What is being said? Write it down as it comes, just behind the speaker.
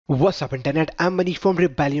What's up internet, I'm Manish from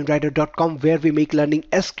RebellionRider.com, where we make learning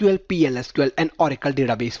SQL, PL/SQL and Oracle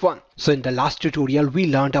database fun. So in the last tutorial we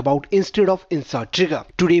learned about instead of insert trigger.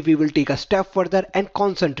 Today we will take a step further and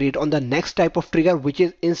concentrate on the next type of trigger, which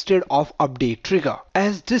is instead of update trigger.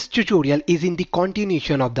 As this tutorial is in the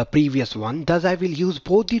continuation of the previous one, thus I will use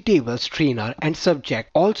both the tables trainer and subject,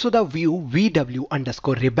 also the view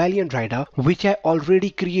VW_RebellionRider, which I already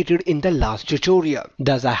created in the last tutorial.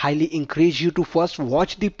 Thus I highly encourage you to first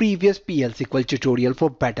watch the previous PL/SQL tutorial for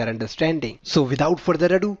better understanding. So without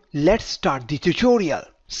further ado, let's start the tutorial.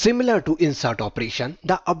 Similar to insert operation,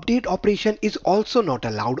 the update operation is also not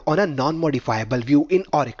allowed on a non-modifiable view in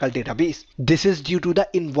Oracle database. This is due to the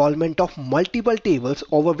involvement of multiple tables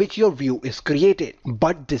over which your view is created.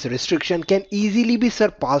 But this restriction can easily be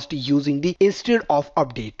surpassed using the instead of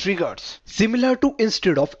update triggers. Similar to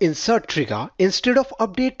instead of insert trigger, instead of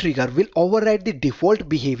update trigger will override the default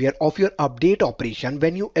behavior of your update operation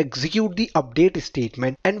when you execute the update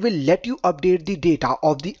statement and will let you update the data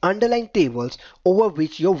of the underlying tables over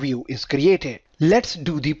which your view is created. Let's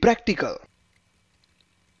do the practical.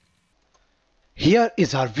 Here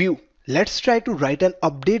is our view. Let's try to write an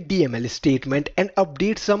update DML statement and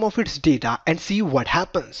update some of its data and see what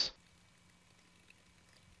happens.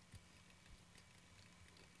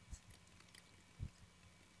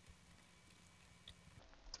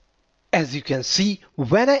 As you can see,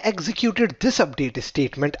 when I executed this update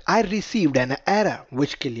statement, I received an error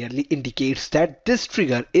which clearly indicates that this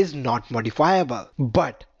trigger is not modifiable.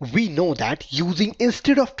 But we know that using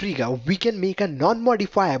instead of trigger, we can make a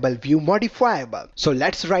non-modifiable view modifiable. So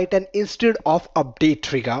let's write an instead of update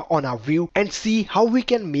trigger on our view and see how we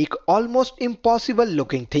can make almost impossible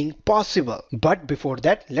looking thing possible. But before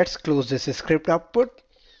that, let's close this script output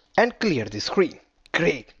and clear the screen.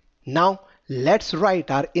 Great. Now let's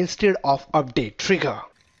write our instead of update trigger.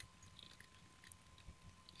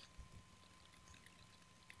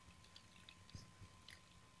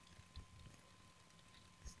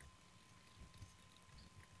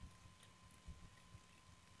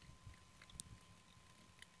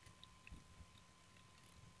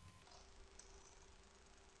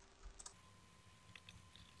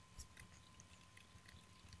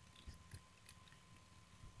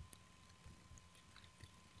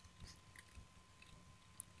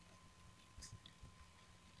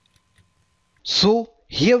 So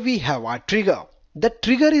here we have our trigger. The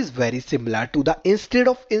trigger is very similar to the instead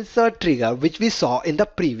of insert trigger which we saw in the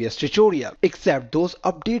previous tutorial, except those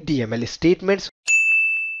update DML statements,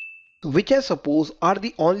 which I suppose are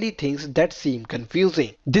the only things that seem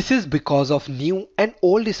confusing. This is because of new and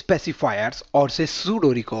old specifiers, or say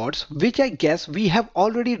pseudo records, which I guess we have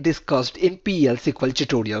already discussed in PL/SQL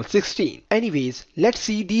tutorial 16. Anyways, let's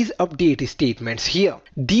see these update statements here.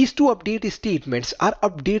 These two update statements are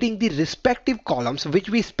updating the respective columns which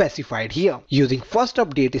we specified here. Using first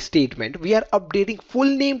update statement, we are updating full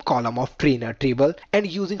name column of trainer table,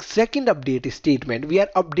 and using second update statement, we are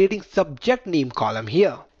updating subject name column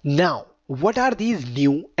here. Now, what are these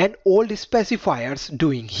new and old specifiers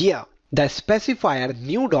doing here? The specifier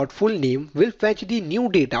new.fullname will fetch the new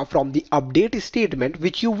data from the update statement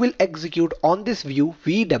which you will execute on this view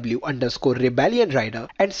VW_RebellionRider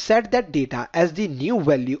and set that data as the new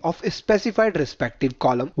value of a specified respective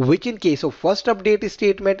column, which in case of first update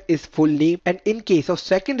statement is full name and in case of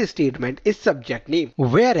second statement is subject name.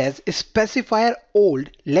 Whereas specifier old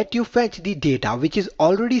let you fetch the data which is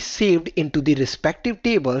already saved into the respective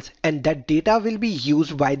tables, and that data will be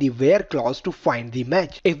used by the where clause to find the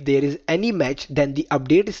match. If there is any match, then the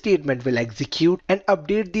update statement will execute and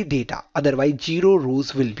update the data, otherwise 0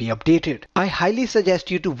 rows will be updated. I highly suggest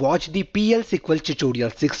you to watch the PL/SQL tutorial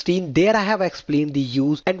 16. There I have explained the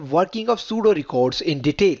use and working of pseudo records in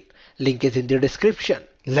detail. Link is in the description.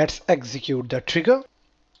 Let's execute the trigger.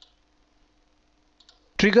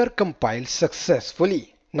 Trigger compiles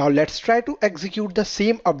successfully. Now let's try to execute the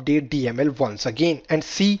same update DML once again and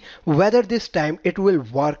see whether this time it will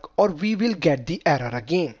work or we will get the error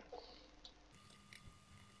again.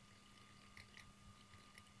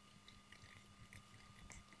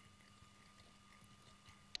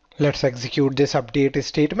 Let's execute this update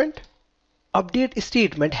statement. Update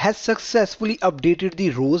statement has successfully updated the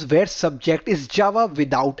rows where subject is Java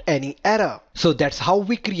without any error. So that's how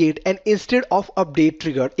we create an instead of update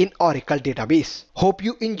trigger in Oracle database. Hope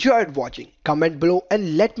you enjoyed watching. Comment below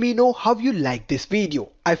and let me know how you like this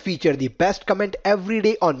video. I feature the best comment every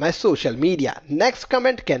day on my social media. Next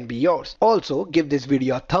comment can be yours. Also give this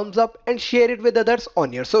video a thumbs up and share it with others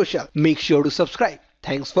on your social. Make sure to subscribe.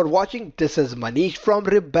 Thanks for watching. This is Manish from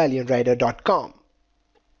RebellionRider.com.